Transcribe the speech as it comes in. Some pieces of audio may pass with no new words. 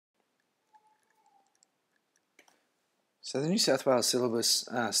So the New South Wales syllabus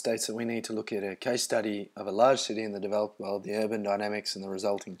states that we need to look at a case study of a large city in the developed world, the urban dynamics and the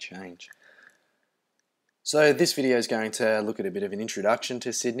resulting change. So this video is going to look at a bit of an introduction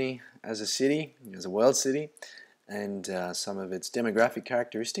to Sydney as a city, as a world city, and some of its demographic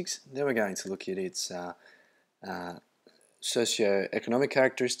characteristics. Then we're going to look at its socio-economic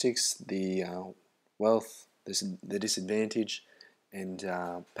characteristics, the wealth, the disadvantage, and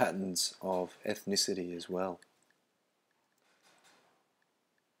patterns of ethnicity as well.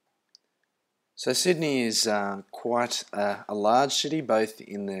 So Sydney is quite a large city, both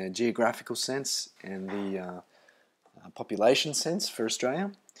in the geographical sense and the population sense for Australia.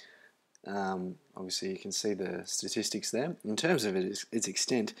 Obviously you can see the statistics there. In terms of its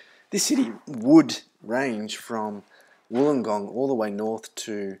extent, this city would range from Wollongong all the way north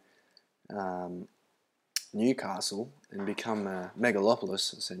to Newcastle and become a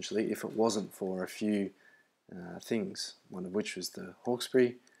megalopolis, essentially, if it wasn't for a few things, one of which was the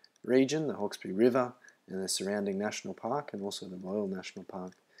Hawkesbury region, the Hawkesbury River, and the surrounding national park, and also the Royal National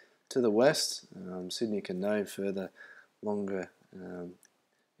Park. To the west, Sydney can no further longer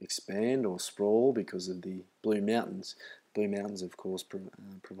expand or sprawl because of the Blue Mountains. Blue Mountains, of course,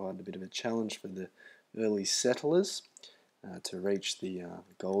 provide a bit of a challenge for the early settlers to reach the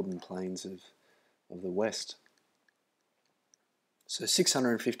golden plains of the west. So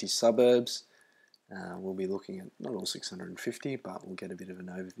 650 suburbs. We'll be looking at not all 650, but we'll get a bit of an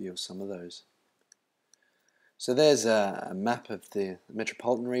overview of some of those. So there's a map of the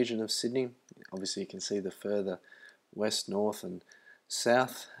metropolitan region of Sydney. Obviously you can see the further west, north and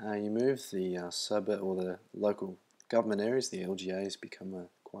south you move, the suburb or the local government areas, the LGAs, become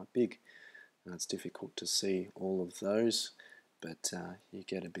quite big. It's difficult to see all of those, but you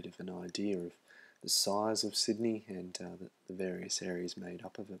get a bit of an idea of the size of Sydney and the various areas made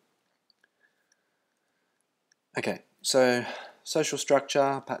up of it. Okay, so social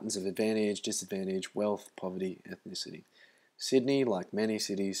structure, patterns of advantage, disadvantage, wealth, poverty, ethnicity. Sydney, like many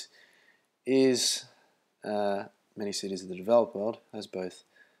cities, many cities of the developed world, has both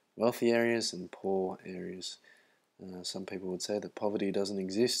wealthy areas and poor areas. Some people would say that poverty doesn't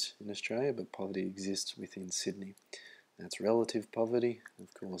exist in Australia, but poverty exists within Sydney. That's relative poverty.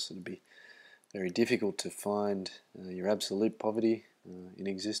 Of course, it would be very difficult to find your absolute poverty in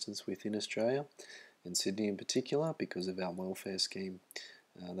existence within Australia, and Sydney in particular, because of our welfare scheme.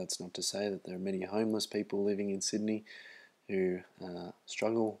 That's not to say that there are many homeless people living in Sydney who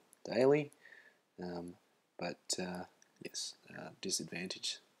struggle daily, but yes,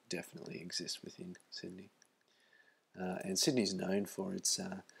 disadvantage definitely exists within Sydney. And Sydney's known for its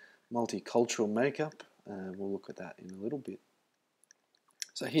multicultural makeup. We'll look at that in a little bit.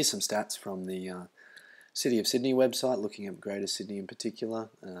 So here's some stats from the City of Sydney website, looking at Greater Sydney in particular.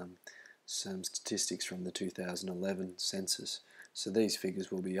 Some statistics from the 2011 census. So these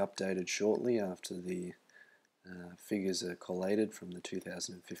figures will be updated shortly after the figures are collated from the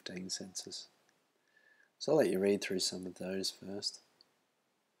 2015 census. So I'll let you read through some of those first.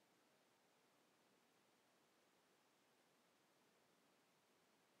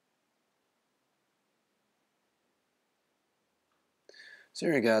 So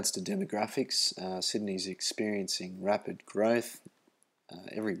in regards to demographics, Sydney's experiencing rapid growth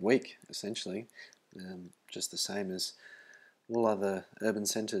every week, essentially, just the same as all other urban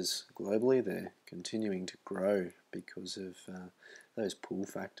centres globally. They're continuing to grow because of those pull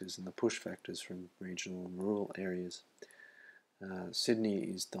factors and the push factors from regional and rural areas. Sydney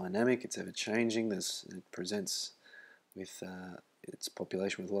is dynamic, it's ever changing, it presents with its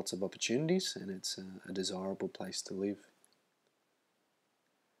population with lots of opportunities, and it's a desirable place to live.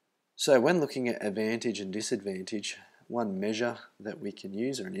 So when looking at advantage and disadvantage, one measure that we can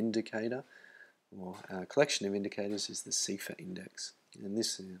use, or an indicator, or a collection of indicators, is the CEFA index. And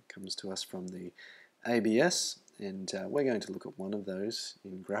this comes to us from the ABS, and we're going to look at one of those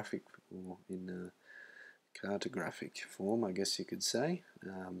in graphic or in cartographic form, I guess you could say.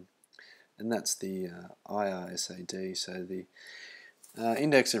 And that's the IRSAD, so the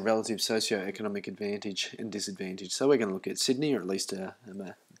Index of Relative Socio-Economic Advantage and Disadvantage. So we're going to look at Sydney, or at least a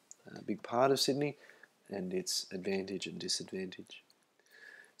big part of Sydney, and its advantage and disadvantage.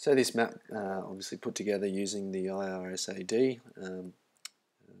 So this map, obviously put together using the IRSAD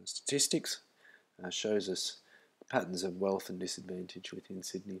statistics, shows us patterns of wealth and disadvantage within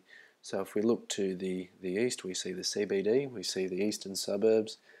Sydney. So if we look to the east, we see the CBD, we see the eastern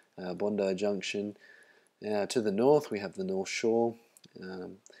suburbs, Bondi Junction. To the north, we have the North Shore.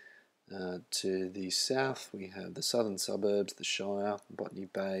 To the south, we have the southern suburbs, the Shire, Botany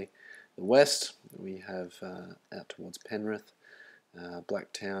Bay. The west, we have out towards Penrith,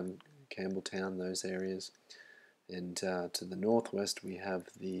 Blacktown, Campbelltown, those areas. and to the northwest we have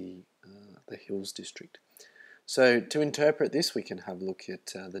the Hills District. So to interpret this, we can have a look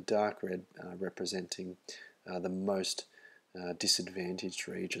at the dark red representing the most disadvantaged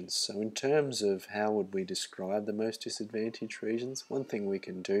regions. So in terms of how would we describe the most disadvantaged regions, one thing we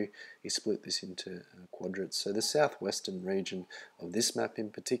can do is split this into quadrants. So the southwestern region of this map in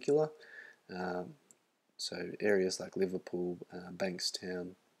particular, so areas like Liverpool,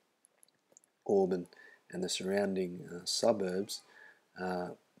 Bankstown, Auburn and the surrounding suburbs,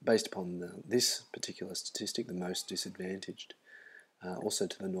 based upon this particular statistic, the most disadvantaged. Also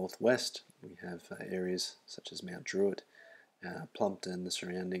to the northwest we have areas such as Mount Druitt, Plumpton, the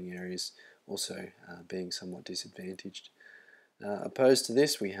surrounding areas also being somewhat disadvantaged. Opposed to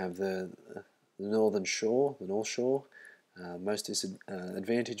this we have the northern shore, the North Shore, most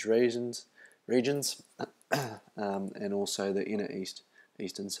disadvantaged regions, and also the inner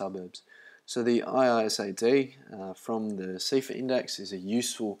eastern suburbs. So the IISAD from the CEFA index is a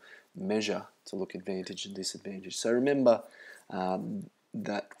useful measure to look advantage and disadvantage. So remember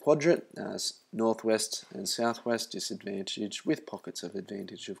that quadrant, northwest and southwest disadvantage with pockets of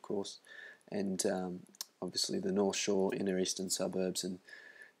advantage, of course, and obviously the North Shore, inner eastern suburbs,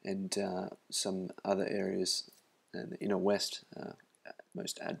 and some other areas, and the inner west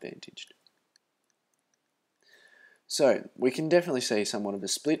most advantaged. So we can definitely see somewhat of a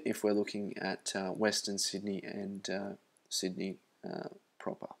split if we're looking at Western Sydney and Sydney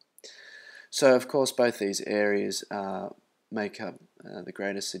proper. So of course both these areas make up the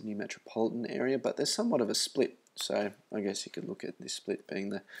Greater Sydney metropolitan area, but there's somewhat of a split. So I guess you could look at this split being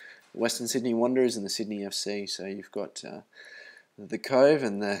the Western Sydney Wanderers and the Sydney FC. So you've got the Cove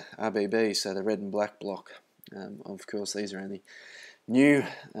and the RBB, so the red and black block. Of course these are only new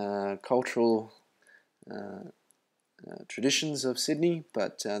cultural traditions of Sydney,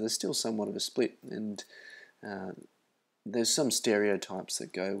 but there's still somewhat of a split, and there's some stereotypes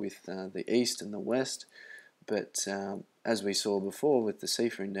that go with the east and the west, but as we saw before with the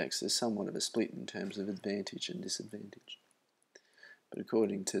CEFA index, there's somewhat of a split in terms of advantage and disadvantage. But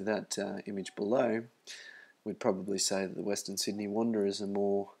according to that image below, we'd probably say that the Western Sydney Wanderers are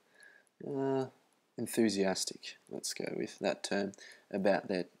more enthusiastic, let's go with that term, about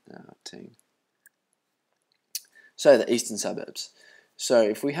their team. So the eastern suburbs. So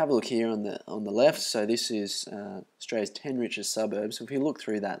if we have a look here on the left, so this is Australia's 10 richest suburbs. If we look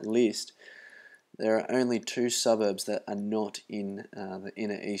through that list, there are only 2 suburbs that are not in the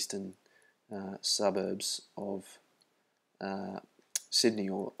inner eastern suburbs of Sydney,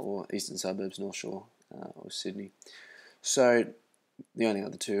 or eastern suburbs, North Shore of Sydney. So the only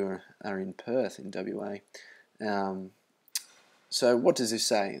other 2 are in Perth in WA. So what does this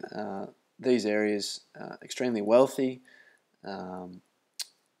say? These areas are extremely wealthy,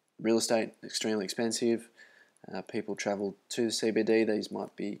 real estate extremely expensive, people travel to the CBD. These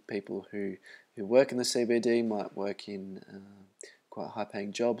might be people who work in the CBD, might work in quite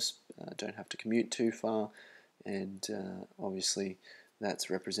high-paying jobs, don't have to commute too far, and obviously that's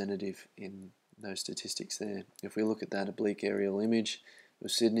representative in those statistics there. If we look at that oblique aerial image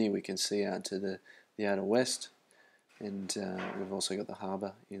of Sydney, we can see out to the outer west, and we've also got the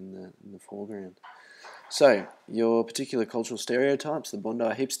harbour in the foreground. So your particular cultural stereotypes, the Bondi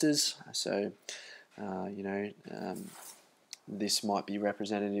hipsters. So this might be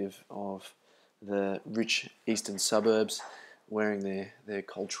representative of the rich eastern suburbs wearing their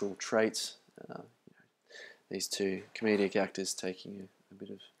cultural traits. These 2 comedic actors taking a bit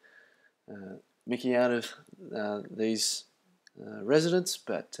of Mickey out of these residents,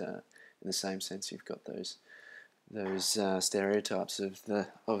 but in the same sense you've got those stereotypes of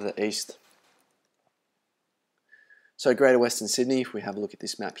the east. So Greater Western Sydney, if we have a look at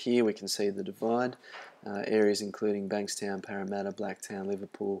this map here, we can see the divide. Areas including Bankstown, Parramatta, Blacktown,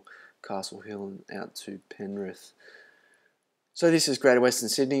 Liverpool, Castle Hill, and out to Penrith. So this is Greater Western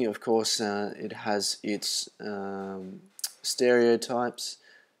Sydney. Of course, it has its stereotypes.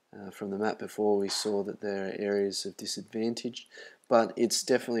 From the map before, we saw that there are areas of disadvantage, but it's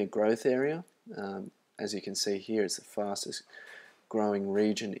definitely a growth area. As you can see here, it's the fastest growing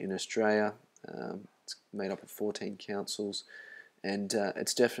region in Australia. It's made up of 14 councils, and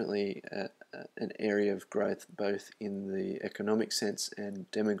it's definitely an area of growth both in the economic sense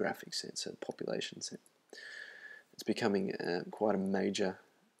and demographic sense, so population sense. It's becoming quite a major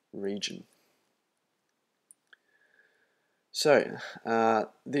region. So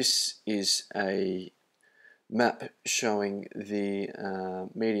this is a map showing the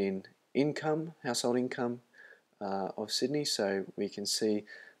median income, household income of Sydney. So we can see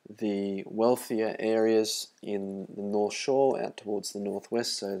the wealthier areas in the North Shore out towards the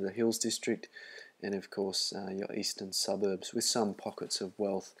northwest, so the Hills District, and of course your eastern suburbs, with some pockets of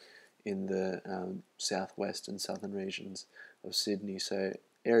wealth in the southwest and southern regions of Sydney. So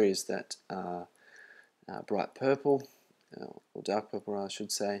areas that are bright purple, or dark purple I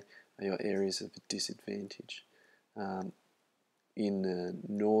should say, are your areas of disadvantage. In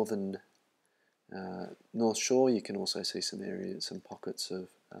northern North Shore, you can also see some areas, some pockets of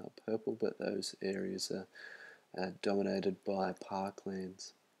purple, but those areas are dominated by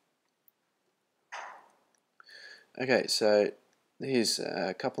parklands. Okay, so here's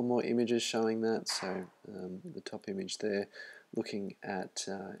a couple more images showing that. So the top image there, looking at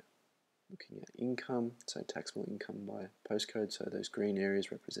income, so taxable income by postcode. So those green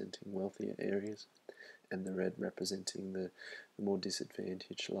areas representing wealthier areas, and the red representing the more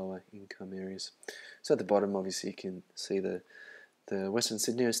disadvantaged, lower income areas. So at the bottom, obviously, you can see the Western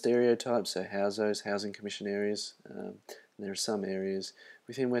Sydney stereotypes, so HOUSOs, Housing Commission areas. There are some areas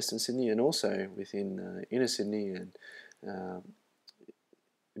within Western Sydney and also within inner Sydney, and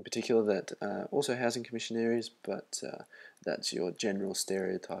in particular that also Housing Commission areas, but that's your general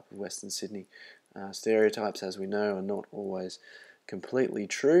stereotype of Western Sydney. Stereotypes, as we know, are not always completely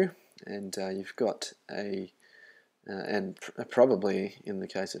true, and you've got and probably in the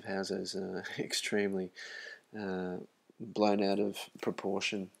case of houses, extremely blown out of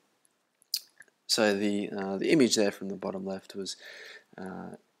proportion. So the image there from the bottom left was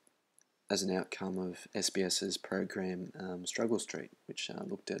as an outcome of SBS's program Struggle Street, which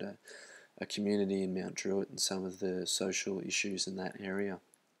looked at a community in Mount Druitt and some of the social issues in that area.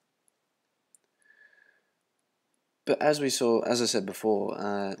 But as we saw, as I said before,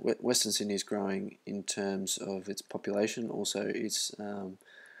 Western Sydney is growing in terms of its population, also its,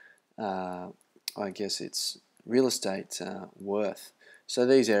 I guess, its real estate worth. So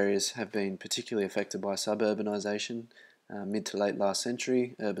these areas have been particularly affected by suburbanisation, mid to late last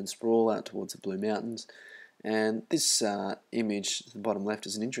century, urban sprawl out towards the Blue Mountains. And this image, the bottom left,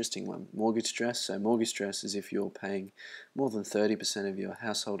 is an interesting one. Mortgage stress. So mortgage stress is if you're paying more than 30% of your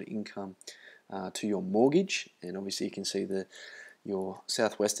household income to your mortgage, and obviously you can see your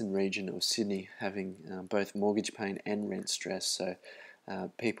southwestern region of Sydney having both mortgage pain and rent stress. So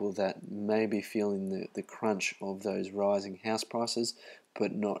people that may be feeling the crunch of those rising house prices,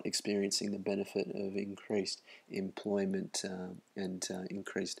 but not experiencing the benefit of increased employment and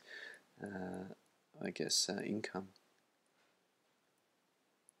increased, income.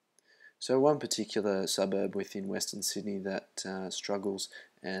 So one particular suburb within Western Sydney that struggles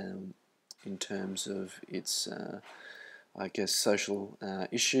in terms of its, social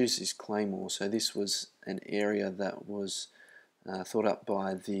issues is Claymore. So this was an area that was thought up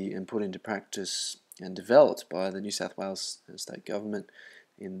by and put into practice and developed by the New South Wales state government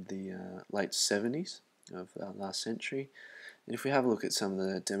in the late 70s of last century. And if we have a look at some of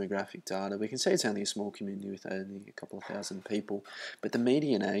the demographic data, we can see it's only a small community with only a couple of thousand people, but the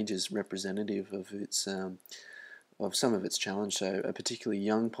median age is representative of its of some of its challenge. So a particularly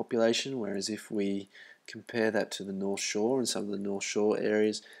young population, whereas if we compare that to the North Shore and some of the North Shore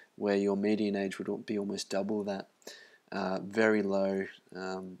areas where your median age would be almost double that, very low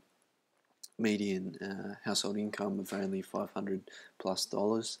median household income of only $500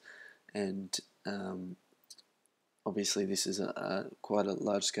 plus, and obviously this is quite a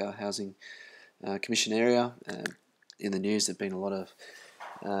large-scale housing commission area. In the news, there's been a lot of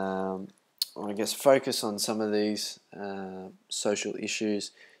focus on some of these social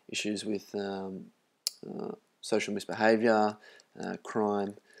issues with social misbehaviour,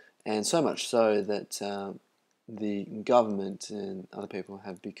 crime, and so much so that the government and other people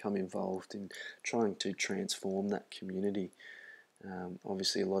have become involved in trying to transform that community.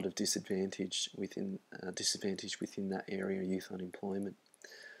 Obviously, a lot of disadvantage within that area, youth unemployment.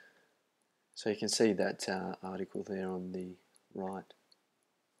 So you can see that article there on the right.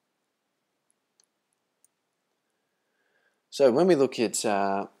 So when we look at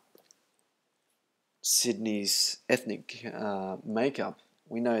Sydney's ethnic makeup,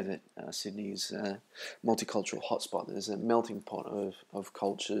 we know that Sydney is a multicultural hotspot. There's a melting pot of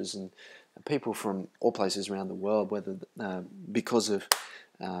cultures and people from all places around the world, whether because of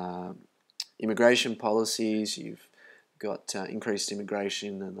immigration policies. You've got increased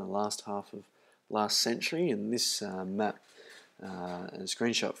immigration in the last half of last century, and this map, a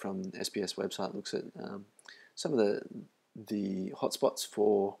screenshot from the SBS website, looks at some of the hotspots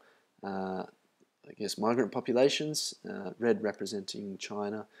for migrant populations, red representing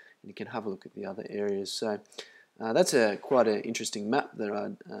China, and you can have a look at the other areas. So that's quite an interesting map that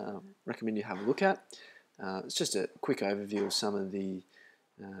I'd recommend you have a look at. It's just a quick overview of some of the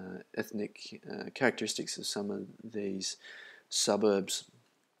ethnic characteristics of some of these suburbs.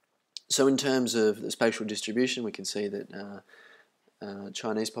 So in terms of the spatial distribution, we can see that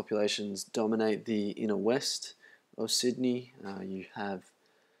Chinese populations dominate the inner west of Sydney. You have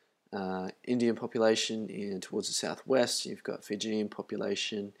Indian population towards the southwest. You've got Fijian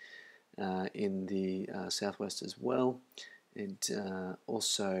population in the southwest as well, and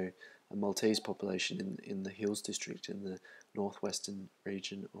also a Maltese population in the Hills District in the northwestern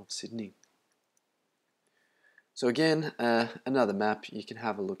region of Sydney. So again, another map. You can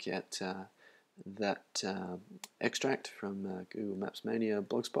have a look at that extract from Google Maps Mania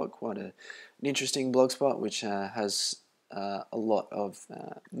blogspot. Quite an interesting blogspot, which has a lot of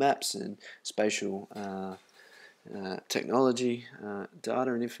maps and spatial technology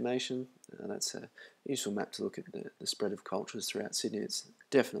data and information. That's a useful map to look at the spread of cultures throughout Sydney. It's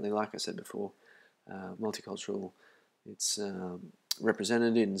definitely, like I said before, multicultural. It's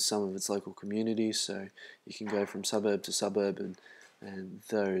represented in some of its local communities, so you can go from suburb to suburb, and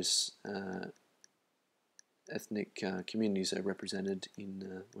those ethnic communities are represented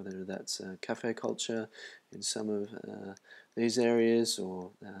in whether that's cafe culture in some of these areas,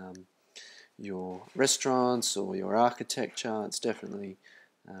 or your restaurants or your architecture. It's definitely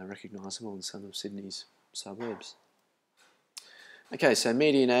recognisable in some of Sydney's suburbs. Okay, so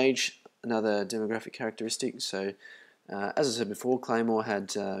median age, another demographic characteristic. So as I said before, Claymore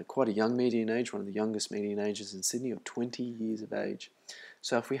had quite a young median age, one of the youngest median ages in Sydney, of 20 years of age.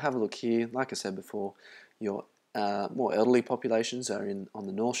 So if we have a look here, like I said before, your more elderly populations are on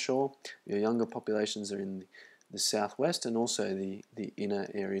the North Shore, your younger populations are in the southwest, and also the inner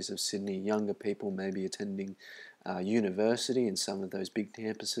areas of Sydney. Younger people may be attending university in some of those big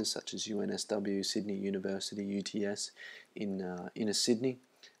campuses such as UNSW, Sydney University, UTS in inner Sydney,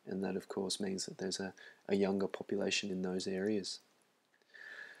 and that of course means that there's a younger population in those areas.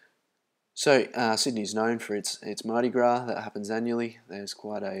 So Sydney is known for its Mardi Gras that happens annually. There's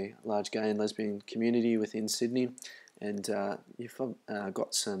quite a large gay and lesbian community within Sydney, and you've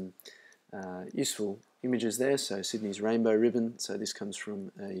got some useful images there. So Sydney's rainbow ribbon. So this comes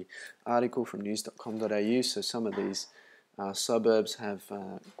from an article from news.com.au. So some of these suburbs have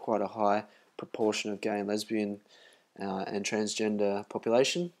quite a high proportion of gay and lesbian and transgender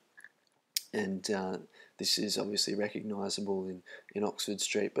population, and this is obviously recognisable in Oxford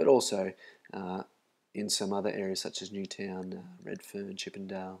Street, but also in some other areas such as Newtown, Redfern,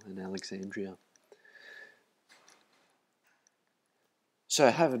 Chippendale and Alexandria.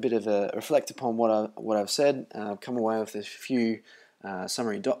 So have a bit of a reflect upon what I've said. Come away with a few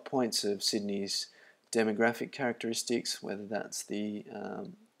summary dot points of Sydney's demographic characteristics, whether that's the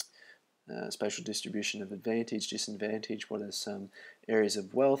spatial distribution of advantage, disadvantage, what are some areas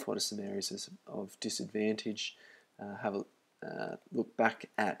of wealth, what are some areas of disadvantage. Have a look back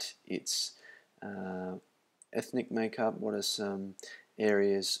at its ethnic makeup, what are some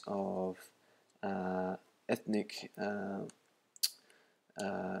areas of ethnic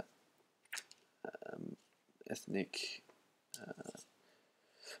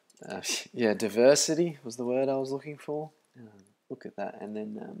diversity was the word I was looking for. Look at that and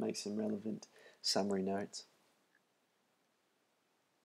then make some relevant summary notes.